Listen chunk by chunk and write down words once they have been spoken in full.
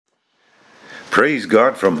Praise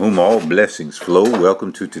God, from whom all blessings flow.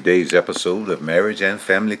 Welcome to today's episode of Marriage and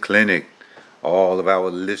Family Clinic. All of our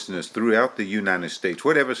listeners throughout the United States,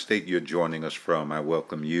 whatever state you're joining us from, I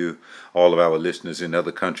welcome you. All of our listeners in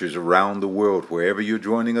other countries around the world, wherever you're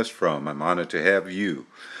joining us from, I'm honored to have you.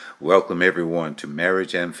 Welcome everyone to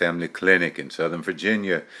Marriage and Family Clinic in Southern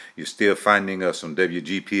Virginia. You're still finding us on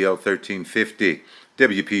WGPL 1350,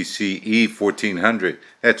 WPCE 1400,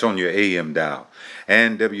 that's on your AM dial,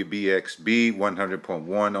 and WBXB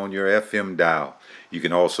 100.1 on your FM dial. You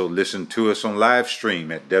can also listen to us on live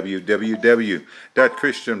stream at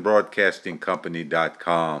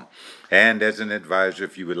www.christianbroadcastingcompany.com. And as an advisor,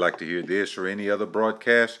 if you would like to hear this or any other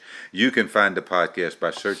broadcast, you can find the podcast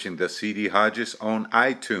by searching The C.D. Hodges on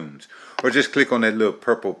iTunes, or just click on that little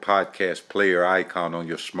purple podcast player icon on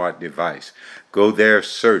your smart device. Go there,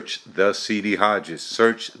 search The C.D. Hodges.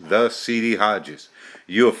 Search The C.D. Hodges.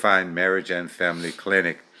 You'll find Marriage and Family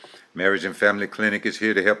Clinic. Marriage and Family Clinic is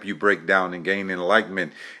here to help you break down and gain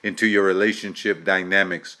enlightenment into your relationship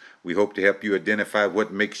dynamics. We hope to help you identify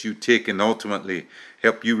what makes you tick and ultimately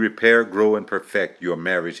help you repair, grow, and perfect your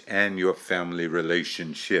marriage and your family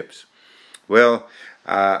relationships. Well,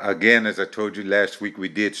 again, as I told you last week, we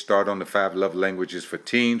did start on the 5 love languages for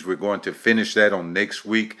teens. We're going to finish that on next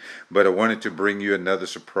week, but I wanted to bring you another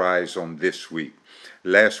surprise on this week.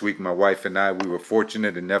 Last week, my wife and I, we were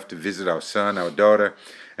fortunate enough to visit our son, our daughter,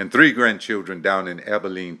 and 3 grandchildren down in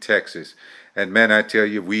Abilene, Texas. And man, I tell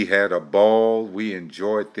you, we had a ball. We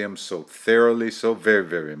enjoyed them so thoroughly, so very,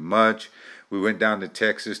 very much. We went down to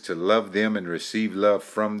Texas to love them and receive love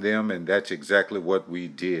from them, and that's exactly what we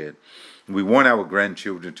did. We want our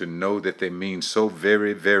grandchildren to know that they mean so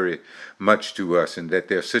very, very much to us, and that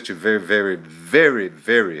they're such a very, very, very,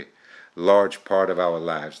 very large part of our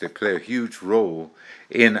lives. They play a huge role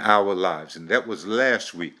in our lives, and that was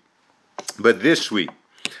last week. But this week,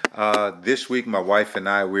 my wife and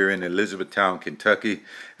I, we're in Elizabethtown, Kentucky,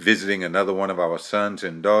 visiting another one of our sons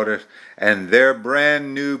and daughters, and their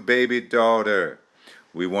brand new baby daughter.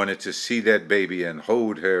 We wanted to see that baby and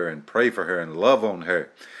hold her and pray for her and love on her.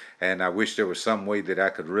 And I wish there was some way that I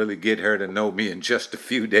could really get her to know me in just a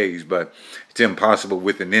few days, but it's impossible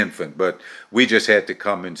with an infant. But we just had to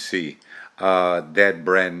come and see that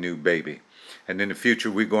brand new baby. And in the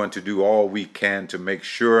future, we're going to do all we can to make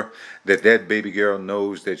sure that that baby girl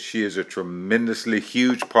knows that she is a tremendously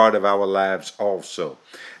huge part of our lives also,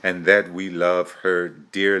 and that we love her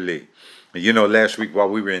dearly. You know, last week while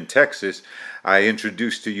we were in Texas, I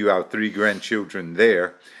introduced to you our 3 grandchildren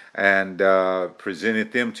there and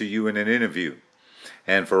presented them to you in an interview.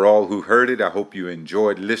 And for all who heard it, I hope you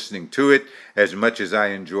enjoyed listening to it as much as I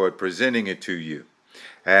enjoyed presenting it to you.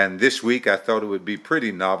 And this week, I thought it would be a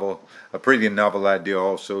pretty novel idea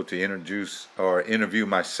also to introduce or interview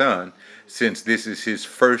my son, since this is his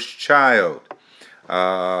first child.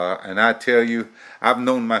 And I tell you, I've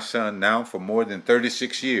known my son now for more than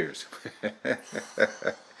 36 years.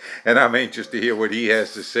 And I'm anxious to hear what he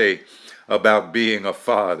has to say about being a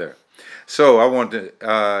father. So I want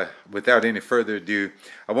to, without any further ado,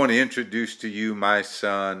 I want to introduce to you my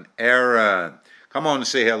son, Aaron. Come on and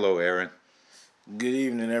say hello, Aaron. Good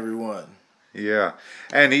evening, everyone. Yeah,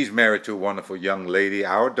 and he's married to a wonderful young lady,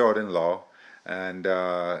 our daughter-in-law, and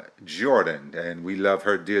Jordan, and we love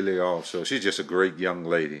her dearly also. She's just a great young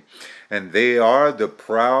lady. And they are the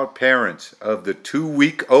proud parents of the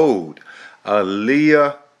 2-week-old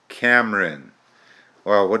Aaliyah Cameron.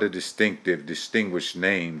 Wow, what a distinguished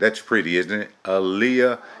name. That's pretty, isn't it?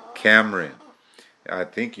 Aaliyah Cameron. I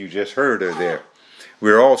think you just heard her there.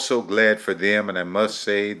 We're all so glad for them, and I must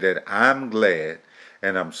say that I'm glad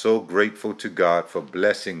and I'm so grateful to God for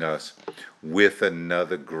blessing us with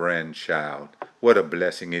another grandchild. What a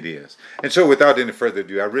blessing it is. And so without any further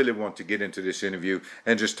ado, I really want to get into this interview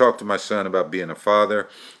and just talk to my son about being a father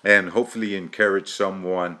and hopefully encourage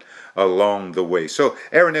someone along the way. So,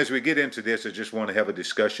 Aaron, as we get into this, I just want to have a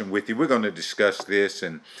discussion with you. We're going to discuss this,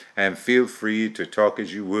 and feel free to talk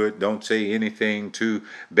as you would. Don't say anything too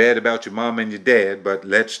bad about your mom and your dad, but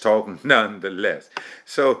let's talk nonetheless.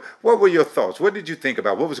 So, what were your thoughts? What did you think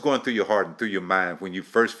about? What was going through your heart and through your mind when you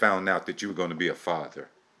first found out that you were going to be a father?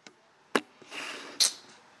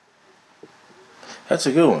 That's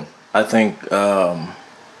a good one. I think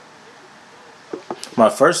my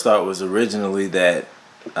first thought was originally that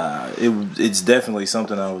it's definitely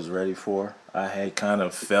something I was ready for. I had kind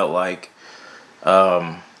of felt like,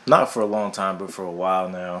 not for a long time, but for a while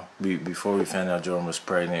now, before we found out Jordan was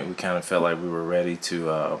pregnant, we kind of felt like we were ready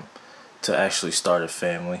to actually start a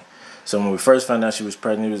family. So when we first found out she was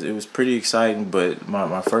pregnant, it was pretty exciting. But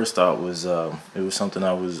my first thought was it was something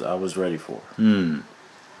I was ready for.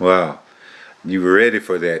 Wow. You were ready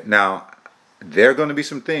for that. Now, there are going to be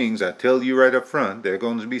some things, I tell you right up front, there are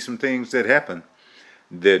going to be some things that happen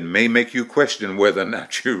that may make you question whether or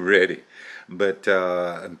not you're ready. But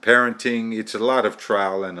parenting, it's a lot of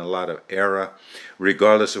trial and a lot of error,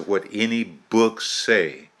 regardless of what any books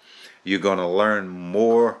say. You're going to learn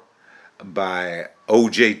more by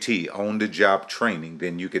OJT, on the job training,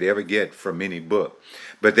 than you could ever get from any book.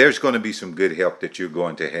 But there's going to be some good help that you're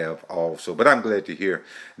going to have also. But I'm glad to hear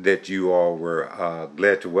that you all were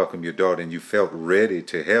glad to welcome your daughter and you felt ready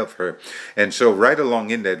to have her. And so right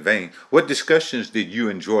along in that vein, what discussions did you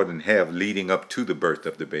and Jordan have leading up to the birth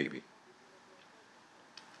of the baby?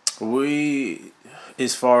 We,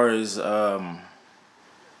 as far as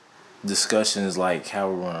discussions like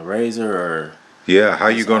how we're going to raise her, or yeah, how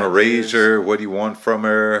you going to raise ideas. her? What do you want from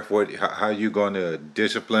her? How you going to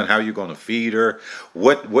discipline? How you going to feed her?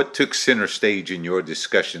 What took center stage in your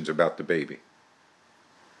discussions about the baby?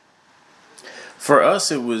 For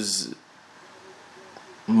us, it was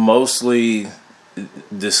mostly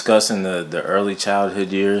discussing the early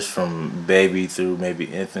childhood years, from baby through maybe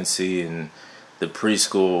infancy and the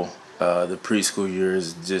preschool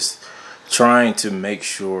years. Just trying to make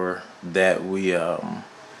sure that we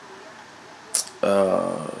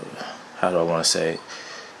how do I want to say,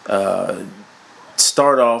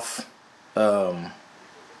 start off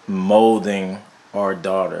molding our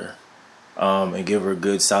daughter, and give her a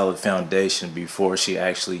good solid foundation before she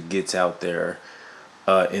actually gets out there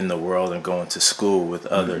in the world and going to school with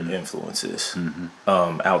other influences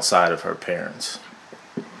outside of her parents.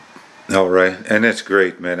 All right, and that's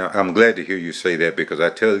great, man. I'm glad to hear you say that, because I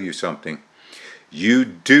tell you something. You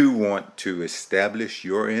do want to establish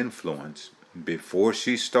your influence before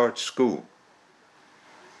she starts school.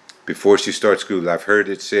 Before she starts school, I've heard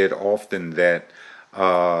it said often that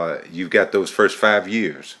you've got those first 5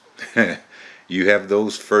 years. You have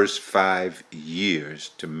those first 5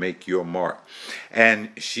 years to make your mark. And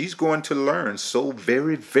she's going to learn so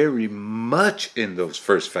very, very much in those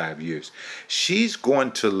first 5 years. She's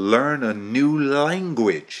going to learn a new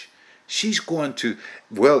language. She's going to,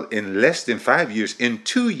 well, in less than 5 years, in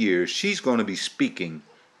 2 years, she's going to be speaking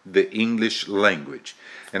the English language.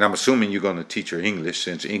 And I'm assuming you're going to teach her English,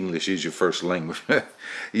 since English is your first language,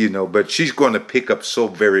 but she's going to pick up so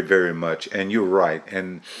very, very much. And you're right.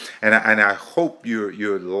 And I hope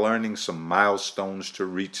you're learning some milestones to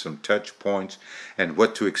reach, some touch points, and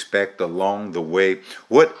what to expect along the way.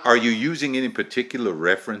 What are you using any particular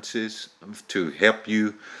references to help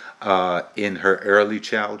you in her early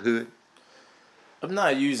childhood? I'm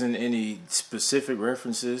not using any specific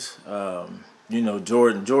references.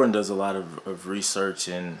 Jordan does a lot of research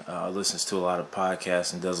and listens to a lot of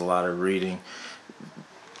podcasts and does a lot of reading.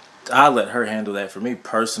 I let her handle that. For me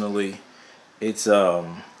personally, it's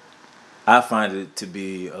I find it to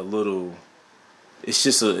be a little. It's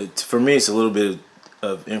just for me, it's a little bit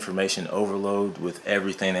of information overload with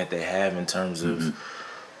everything that they have in terms of.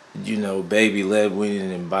 Baby led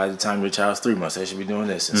weaning, and by the time your child's 3 months, they should be doing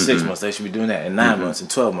this. In 6 months, they should be doing that. In 9 months, in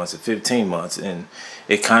 12 months, in 15 months. And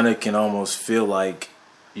it kind of can almost feel like,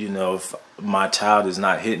 if my child is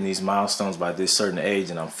not hitting these milestones by this certain age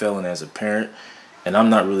and I'm failing as a parent, and I'm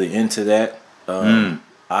not really into that.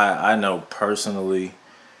 I know personally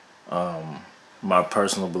my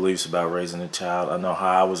personal beliefs about raising a child. I know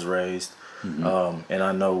how I was raised. And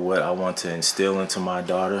I know what I want to instill into my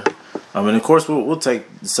daughter. And of course, we'll take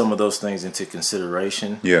some of those things into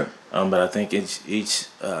consideration. Yeah. But I think each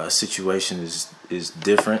situation is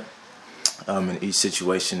different, and each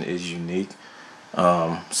situation is unique.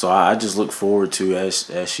 So I just look forward to, as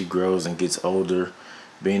she grows and gets older,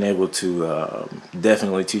 being able to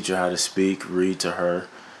definitely teach her how to speak, read to her,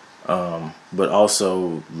 but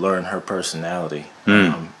also learn her personality,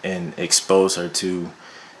 and expose her to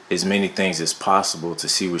as many things as possible to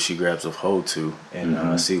see what she grabs a hold to,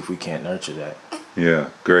 and see if we can't nurture that. Yeah,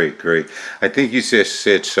 great. I think you just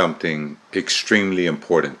said something extremely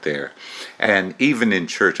important there. And even in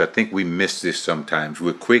church, I think we miss this sometimes.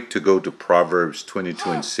 We're quick to go to Proverbs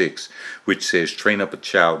 22:6, which says, train up a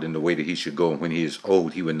child in the way that he should go, and when he is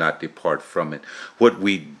old, he will not depart from it. What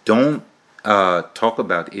we don't talk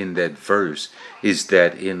about in that verse is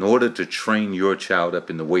that in order to train your child up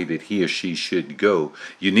in the way that he or she should go,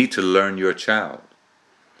 you need to learn your child.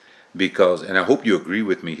 Because, and I hope you agree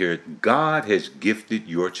with me here, God has gifted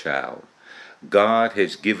your child. God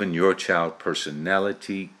has given your child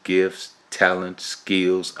personality, gifts, talent,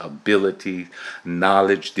 skills, ability,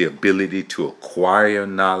 knowledge, the ability to acquire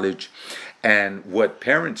knowledge. And what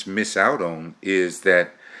parents miss out on is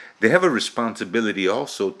that they have a responsibility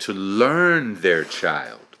also to learn their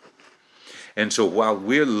child. And so while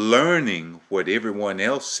we're learning what everyone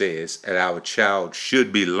else says that our child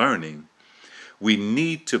should be learning, we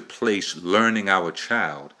need to place learning our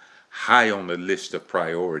child high on the list of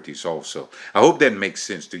priorities also. I hope that makes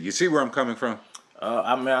sense to you. You see where I'm coming from?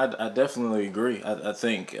 I definitely agree. I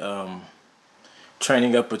think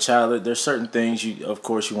training up a child, there's certain things of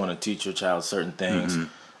course, you want to teach your child certain things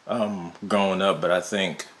growing up, but I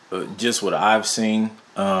think just what I've seen,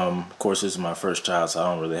 of course, this is my first child, so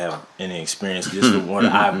I don't really have any experience. Just from what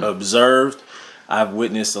I've observed, I've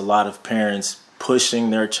witnessed a lot of parents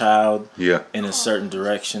pushing their child in a certain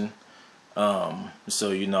direction.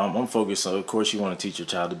 So, I'm focused on, of course, you want to teach your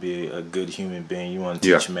child to be a good human being. You want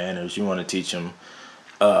to teach manners. You want to teach them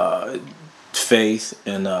faith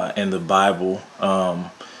and the Bible.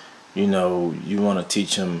 You want to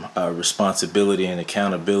teach them responsibility and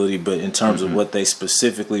accountability. But in terms of what they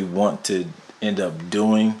specifically want to end up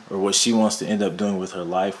doing, or what she wants to end up doing with her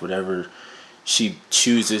life, whatever she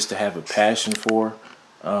chooses to have a passion for,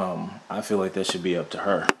 I feel like that should be up to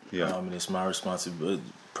her. And it's my responsibility,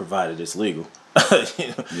 provided it's legal. But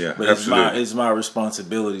it's my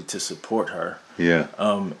responsibility to support her.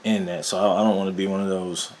 In that. So I don't want to be one of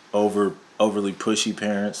those overly pushy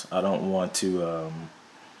parents. I don't want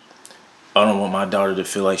my daughter to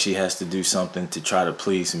feel like she has to do something to try to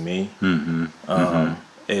please me.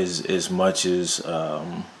 As much as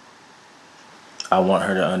I want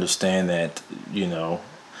her to understand that,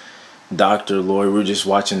 doctor, lawyer, we're just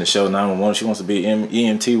watching the show 911. She wants to be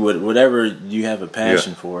EMT, whatever you have a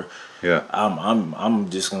passion for. I'm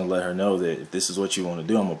just gonna let her know that if this is what you want to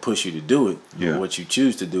do, I'm gonna push you to do it. But what you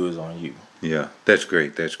choose to do is on you. That's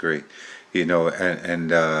great. That's great. And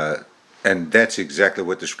that's exactly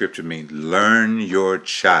what the scripture means. Learn your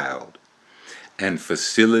child and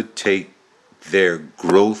facilitate their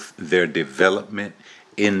growth, their development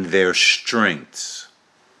in their strengths.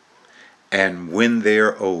 And when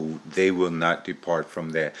they're old, they will not depart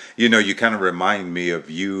from that. You kind of remind me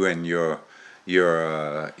of you and your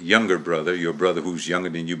younger brother, your brother who's younger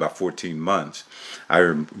than you by 14 months. I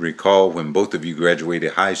recall when both of you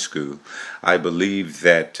graduated high school, I believe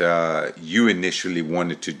that you initially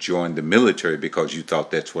wanted to join the military because you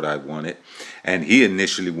thought that's what I wanted. And he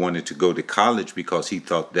initially wanted to go to college because he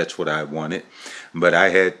thought that's what I wanted. But I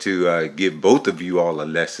had to give both of you all a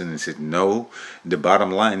lesson and said, no, the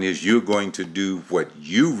bottom line is you're going to do what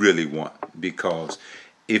you really want, because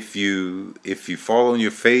if you fall on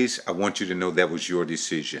your face, I want you to know that was your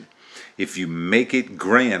decision. If you make it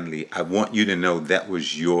grandly, I want you to know that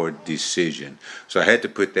was your decision. So I had to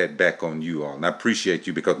put that back on you all. And I appreciate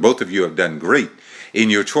you because both of you have done great in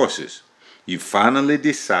your choices. You finally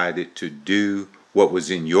decided to do what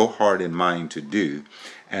was in your heart and mind to do.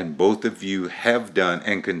 And both of you have done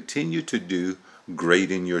and continue to do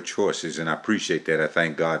great in your choices, and I appreciate that. I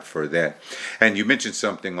thank God for that. And you mentioned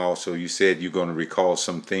something also. You said you're going to recall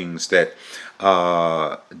some things that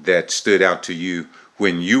that stood out to you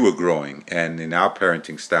when you were growing and in our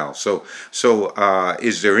parenting style. So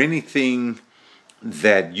is there anything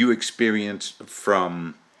that you experienced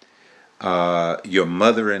from your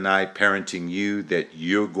mother and I parenting you that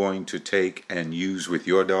you're going to take and use with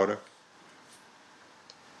your daughter?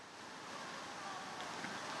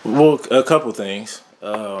 Well, a couple things.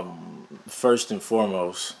 First and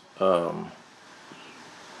foremost,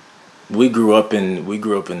 we grew up in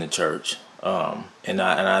the church, and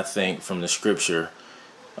I think from the scripture,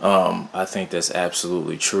 I think that's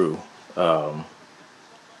absolutely true. When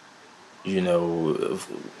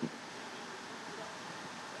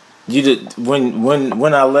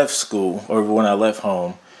I left school or when I left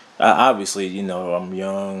home, obviously, I'm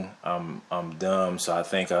young, I'm dumb, so I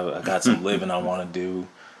think I got some living I want to do.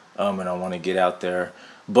 And I want to get out there.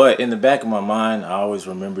 But in the back of my mind, I always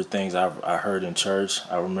remember things I heard in church.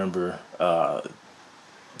 I remember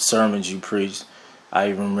sermons you preached. I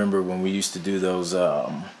even remember when we used to do those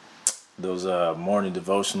morning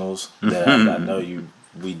devotionals that I know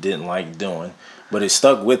we didn't like doing, but it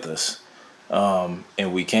stuck with us,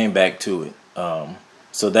 and we came back to it.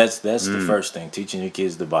 So that's the first thing, teaching your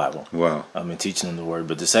kids the Bible. Wow. And teaching them the Word.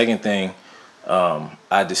 But the second thing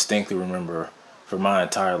I distinctly remember for my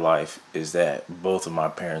entire life is that both of my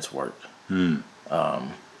parents worked. And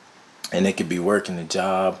it could be working a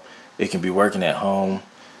job, it can be working at home,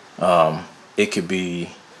 it could be,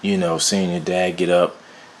 seeing your dad get up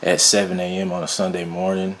at 7 a.m. on a Sunday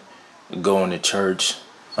morning, going to church,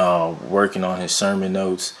 working on his sermon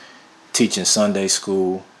notes, teaching Sunday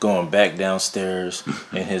school, going back downstairs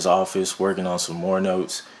in his office, working on some more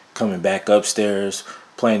notes, coming back upstairs,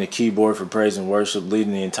 playing the keyboard for praise and worship,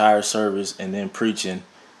 leading the entire service, and then preaching,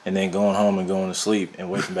 and then going home and going to sleep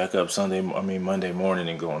and waking back up Monday morning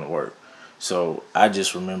and going to work. So I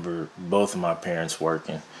just remember both of my parents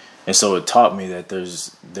working, and so it taught me that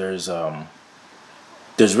there's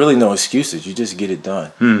there's really no excuses. You just get it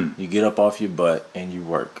done. Hmm. You get up off your butt and you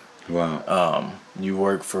work. Wow. You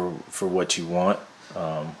work for what you want.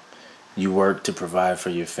 You work to provide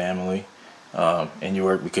for your family, and you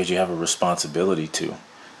work because you have a responsibility to.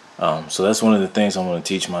 So that's one of the things I want to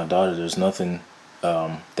teach my daughter. There's nothing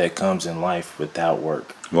that comes in life without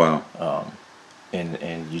work. Wow.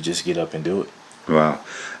 And you just get up and do it. Wow.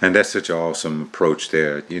 And that's such an awesome approach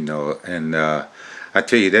there, and I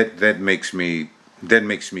tell you that makes me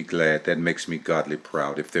glad, that makes me godly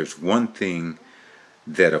proud. If there's one thing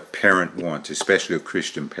that a parent wants, especially a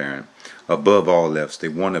Christian parent, above all else, they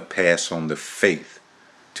want to pass on the faith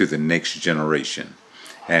to the next generation.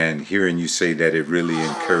 And hearing you say that, it really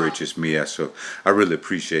encourages me. So I really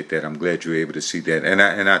appreciate that. I'm glad you're able to see that. And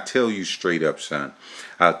I tell you straight up, son,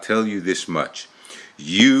 I'll tell you this much.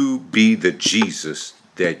 You be the Jesus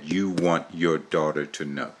that you want your daughter to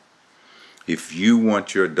know. If you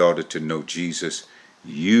want your daughter to know Jesus,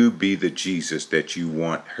 you be the Jesus that you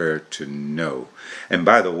want her to know. And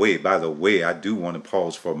by the way, I do want to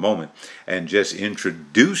pause for a moment and just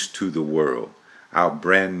introduce to the world our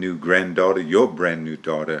brand new granddaughter, your brand new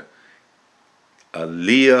daughter,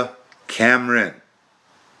 Aaliyah Cameron.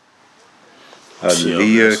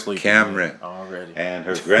 Aaliyah Cameron. Already. And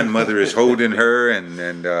her grandmother is holding her,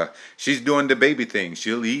 and she's doing the baby thing.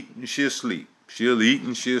 She'll eat and she'll sleep. She'll eat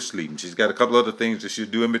and she'll sleep. And she's got a couple other things that she'll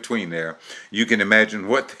do in between there. You can imagine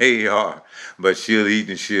what they are. But she'll eat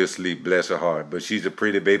and she'll sleep, bless her heart. But she's a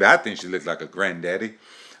pretty baby. I think she looks like a granddaddy.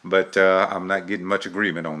 But I'm not getting much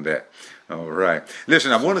agreement on that. All right.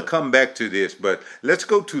 Listen, I want to come back to this, but let's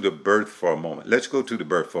go to the birth for a moment.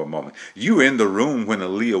 You were in the room when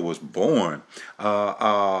Aaliyah was born.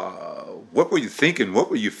 What were you thinking? What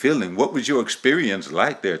were you feeling? What was your experience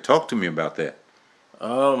like there? Talk to me about that.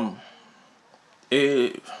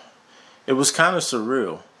 It was kind of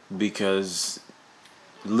surreal because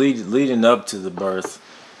leading up to the birth,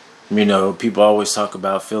 people always talk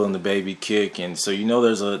about feeling the baby kick, and so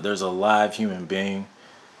there's a live human being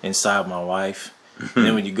inside my wife. And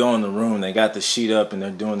then when you go in the room, they got the sheet up and they're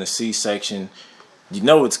doing the C-section. You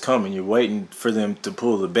know it's coming. You're waiting for them to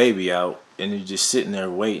pull the baby out, and you're just sitting there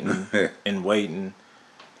waiting and waiting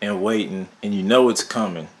and waiting, and you know it's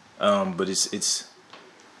coming. But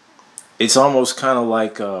it's almost kind of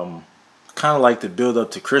like the build up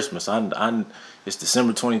to Christmas. It's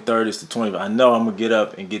December 23rd. It's the 20th. I know I'm gonna get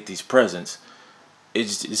up and get these presents.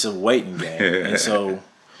 It's a waiting game, and so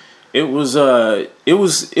it was an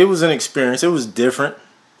experience. It was different.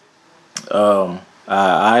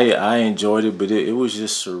 I enjoyed it, but it was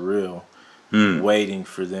just surreal waiting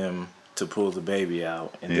for them to pull the baby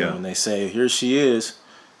out, and then when they say, "Here she is,"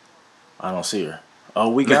 I don't see her. Oh,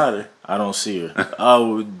 we got her. I don't see her.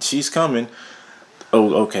 Oh, she's coming.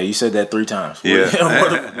 Oh, okay. You said that 3 times. Yeah.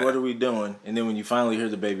 What are we doing? And then when you finally hear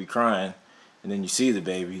the baby crying, and then you see the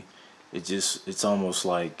baby, it's almost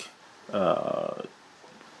like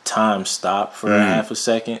time stopped for a half a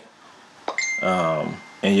second, and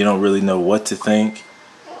you don't really know what to think,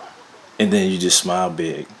 and then you just smile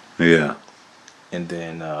big. Yeah. And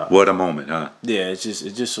then what a moment, huh? Yeah, it's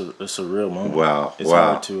just a surreal moment. Wow.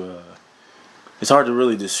 It's hard to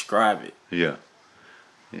really describe it. Yeah.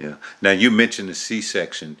 Yeah. Now, you mentioned the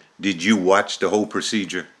C-section. Did you watch the whole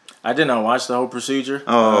procedure? I did not watch the whole procedure.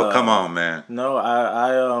 Oh, come on, man. No,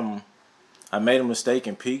 I made a mistake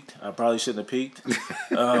and peeked. I probably shouldn't have peeked.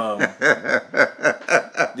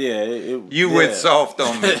 You went soft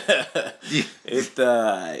on me.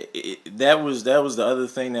 That was the other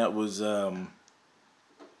thing that was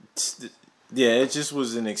it just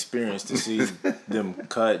was an experience to see them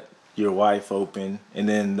cut your wife open, and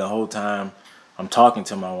then the whole time I'm talking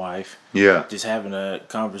to my wife. Yeah. Just having a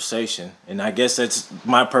conversation. And I guess that's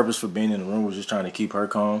my purpose for being in the room, was just trying to keep her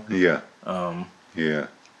calm. Yeah. Yeah.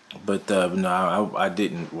 But no, I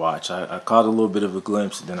didn't watch. I caught a little bit of a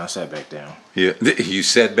glimpse, and then I sat back down. Yeah. You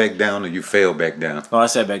sat back down or you fell back down? Oh, I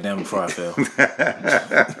sat back down before I fell.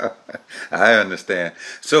 I understand.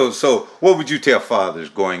 So what would you tell fathers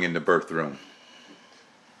going in the birth room?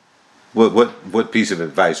 What piece of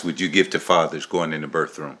advice would you give to fathers going in the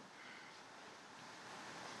birth room?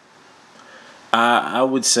 I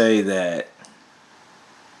would say that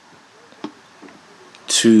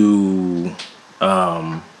to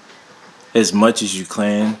as much as you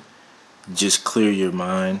can, just clear your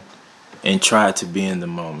mind and try to be in the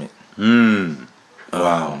moment.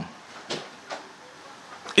 Wow.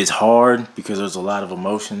 It's hard because there's a lot of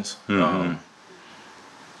emotions.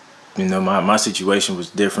 My situation was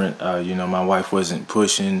different. My wife wasn't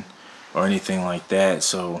pushing or anything like that,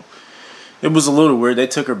 so it was a little weird. They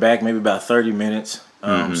took her back maybe about 30 minutes.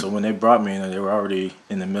 So when they brought me in, they were already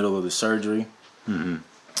in the middle of the surgery.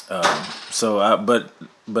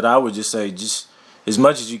 But I would just say, just as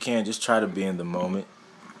much as you can, just try to be in the moment,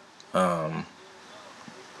 and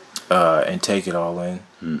take it all in,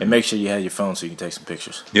 and make sure you have your phone so you can take some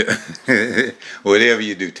pictures. Yeah. Whatever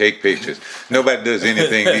you do, take pictures. Nobody does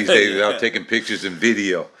anything these days without taking pictures and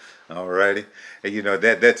video. All righty. And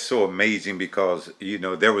that's so amazing because,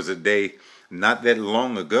 there was a day not that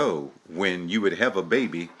long ago when you would have a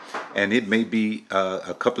baby and it may be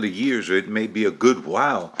a couple of years or it may be a good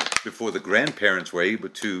while before the grandparents were able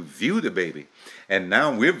to view the baby. And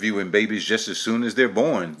now we're viewing babies just as soon as they're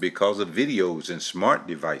born because of videos and smart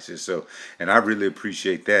devices. So, and I really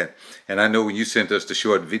appreciate that. And I know when you sent us the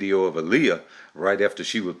short video of Aaliyah right after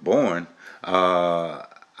she was born,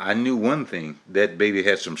 I knew one thing, that baby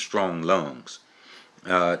had some strong lungs.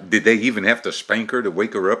 Did they even have to spank her to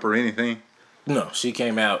wake her up or anything? No, she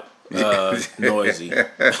came out noisy.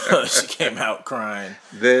 She came out crying.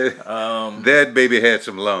 That baby had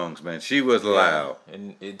some lungs, man. She was loud.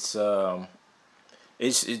 And it's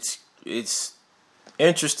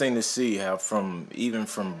interesting to see how even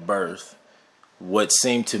from birth, what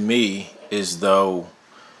seemed to me as though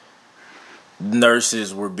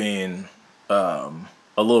nurses were being a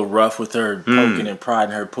little rough with her, poking and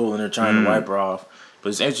prodding her, pulling her, trying to wipe her off. But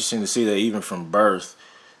it's interesting to see that even from birth,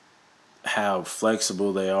 how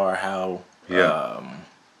flexible they are, how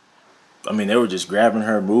they were just grabbing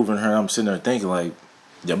her, moving her. I'm sitting there thinking, like,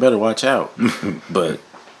 y'all better watch out. But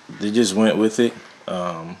they just went with it.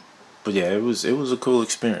 But yeah, it was a cool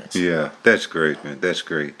experience. Yeah, that's great, man. That's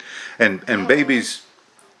great. And babies,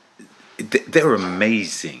 they're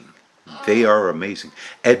amazing. They are amazing.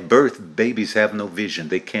 At birth, babies have no vision.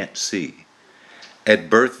 They can't see.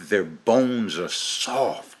 At birth, their bones are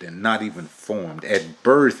soft and not even formed. At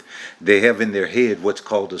birth, they have in their head what's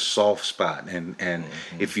called a soft spot. And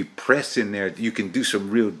if you press in there, you can do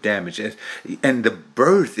some real damage. And the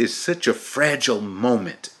birth is such a fragile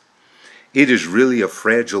moment. It is really a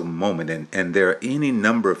fragile moment, and there are any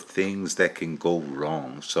number of things that can go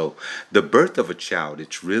wrong. So the birth of a child,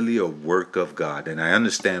 it's really a work of God. And I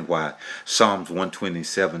understand why Psalms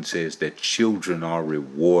 127 says that children are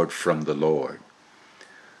reward from the Lord.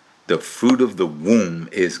 The fruit of the womb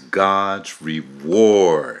is God's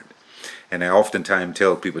reward. And I oftentimes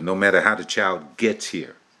tell people, no matter how the child gets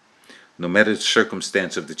here, no matter the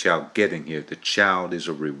circumstance of the child getting here, the child is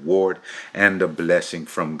a reward and a blessing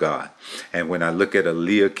from God. And when I look at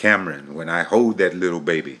Aaliyah Cameron, when I hold that little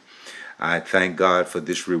baby, I thank God for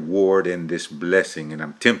this reward and this blessing. And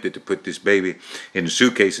I'm tempted to put this baby in a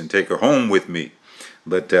suitcase and take her home with me.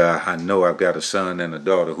 But I know I've got a son and a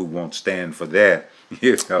daughter who won't stand for that.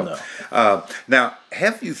 No. Now,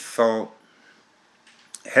 have you thought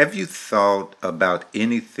about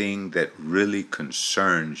anything that really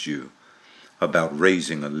concerns you about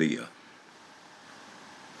raising Aaliyah?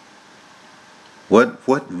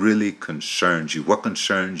 What really concerns you? What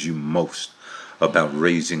concerns you most about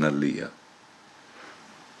raising Aaliyah?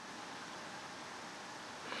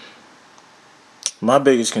 My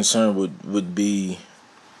biggest concern would be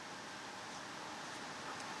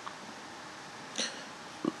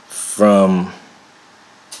from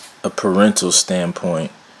a parental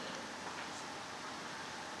standpoint.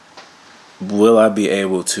 Will I be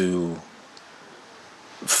able to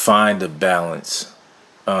find a balance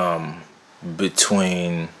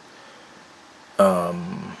between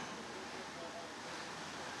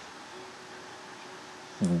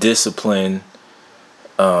discipline?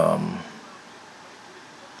 I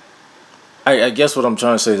guess what I'm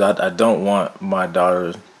trying to say is I don't want my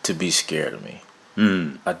daughter to be scared of me.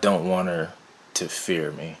 I don't want her to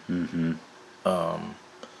fear me. Mm-hmm.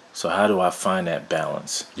 So how do I find that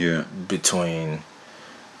balance? Yeah. Between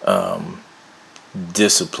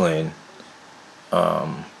discipline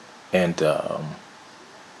and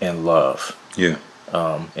love. Yeah.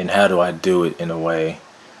 And how do I do it in a way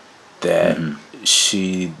that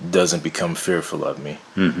she doesn't become fearful of me?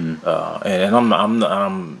 And I'm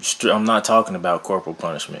not talking about corporal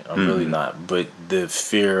punishment. I'm really not. But the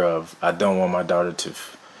fear of, I don't want my daughter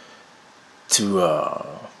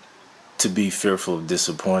to be fearful of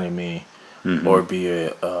disappointing me, or be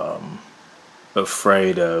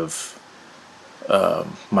afraid of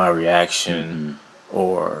my reaction,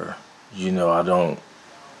 or I don't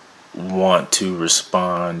want to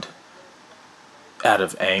respond out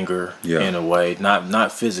of anger in a way,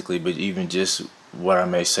 not physically, but even just what I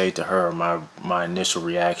may say to her, my initial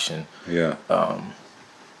reaction. Yeah.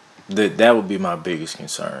 That would be my biggest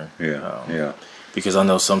concern. Yeah. Because I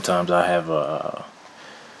know sometimes I have a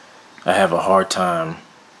hard time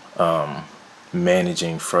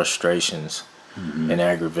managing frustrations and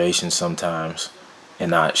aggravation sometimes,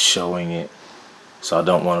 and not showing it So I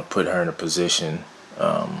don't want to put her in a position,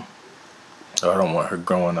 or I don't want her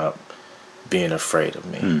growing up being afraid of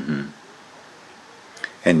me. Mm-hmm.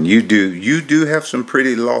 And you do have some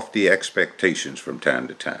pretty lofty expectations from time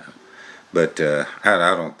to time. But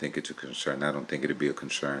I don't think it's a concern. I don't think it'd be a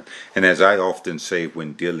concern. And as I often say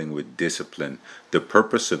when dealing with discipline, the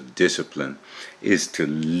purpose of discipline is to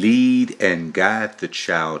lead and guide the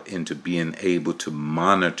child into being able to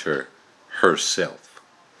monitor herself.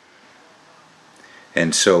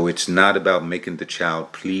 And so it's not about making the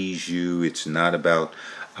child please you. It's not about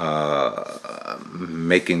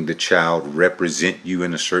making the child represent you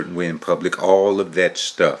in a certain way in public. All of that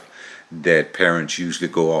stuff that parents usually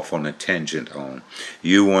go off on a tangent on.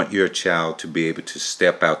 You want your child to be able to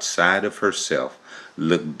step outside of herself,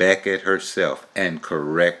 look back at herself, and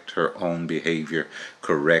correct her own behavior,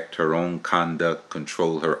 correct her own conduct,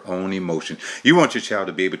 control her own emotion. You want your child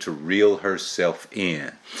to be able to reel herself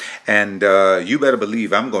in. And you better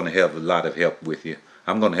believe I'm going to have a lot of help with you.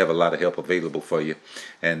 I'm going to have a lot of help available for you.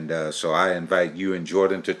 And so I invite you and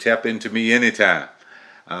Jordan to tap into me anytime.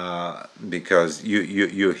 Because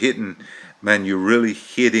you're hitting, man, you're really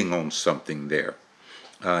hitting on something there.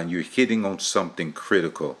 You're hitting on something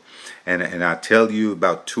critical. And I tell you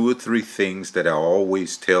about 2 or 3 things that I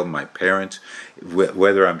always tell my parents,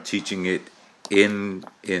 whether I'm teaching it in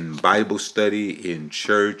Bible study, in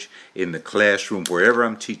church, in the classroom, wherever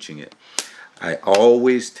I'm teaching it. I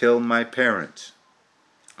always tell my parents,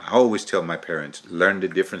 learn the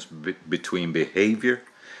difference between behavior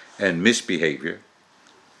and misbehavior.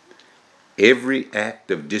 Every act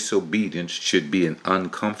of disobedience should be an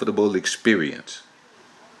uncomfortable experience.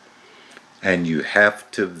 And you have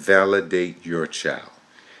to validate your child.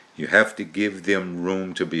 You have to give them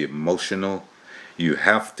room to be emotional. You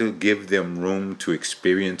have to give them room to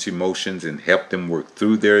experience emotions and help them work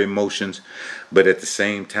through their emotions. But at the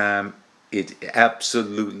same time, it's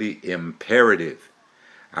absolutely imperative.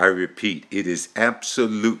 I repeat, it is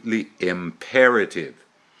absolutely imperative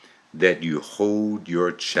that you hold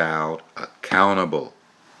your child accountable.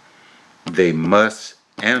 They must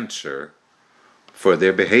answer for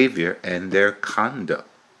their behavior and their conduct.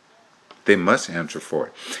 They must answer for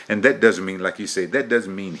it. And that doesn't mean, like you say, that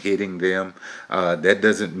doesn't mean hitting them. That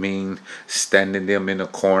doesn't mean standing them in a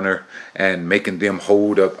corner and making them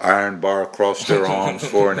hold up iron bar across their arms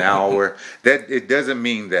for an hour. It doesn't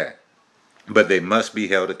mean that. But they must be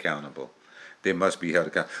held accountable. They must be held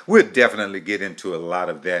accountable. We'll definitely get into a lot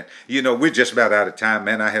of that. You know, we're just about out of time,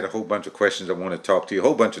 man. I had a whole bunch of questions I want to talk to you, a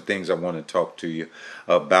whole bunch of things I want to talk to you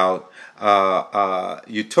about.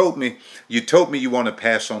 You told me you want to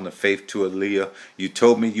pass on the faith to Aaliyah. You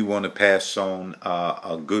told me you want to pass on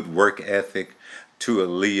a good work ethic to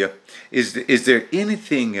Aaliyah. Is there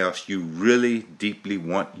anything else you really deeply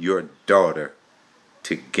want your daughter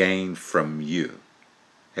to gain from you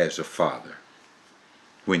as a father?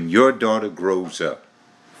 When your daughter grows up,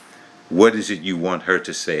 what is it you want her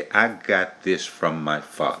to say? I got this from my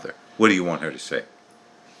father. What do you want her to say?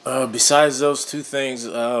 Besides those 2 things,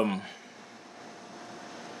 a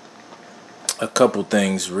couple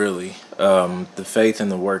things really. The faith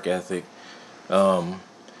and the work ethic.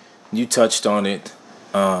 You touched on it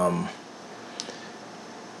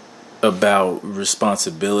about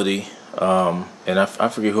responsibility. And I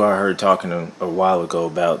forget who I heard talking a while ago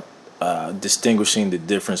about distinguishing the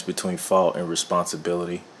difference between fault and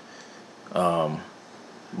responsibility. One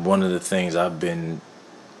of the things I've been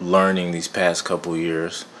learning these past couple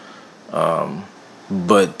years,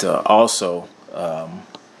 but also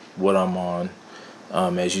what I'm on,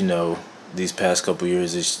 as you know, these past couple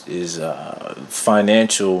years is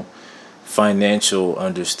financial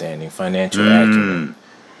understanding, financial acumen.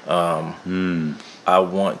 I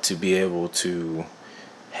want to be able to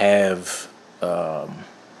have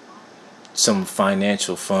some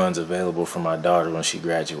financial funds available for my daughter when she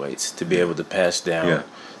graduates, to be able to pass down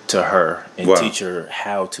to her and teach her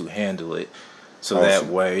how to handle it. So that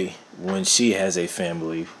way, when she has a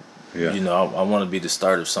family, you know, I want to be the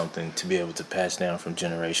start of something to be able to pass down from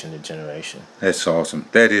generation to generation. That's awesome.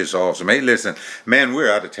 That is awesome. Hey, listen, man, we're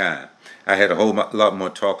out of time. I had a whole lot more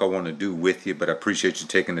talk I want to do with you, but I appreciate you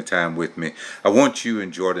taking the time with me. I want you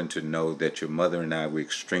and Jordan to know that your mother and I, we're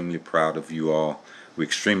extremely proud of you all. We're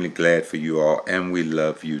extremely glad for you all, and we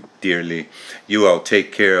love you dearly. You all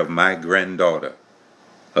take care of my granddaughter,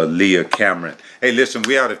 Aaliyah Cameron. Hey, listen,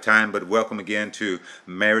 we're out of time, but welcome again to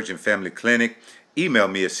Marriage and Family Clinic. Email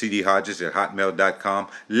me at cdhodges@hotmail.com.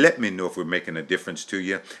 Let me know if we're making a difference to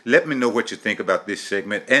you. Let me know what you think about this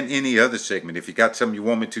segment and any other segment. If you got something you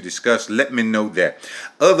want me to discuss, let me know that.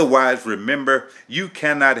 Otherwise, remember, you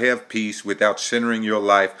cannot have peace without centering your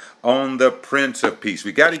life on the Prince of Peace.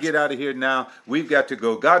 We got to get out of here now. We've got to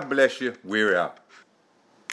go. God bless you. We're out.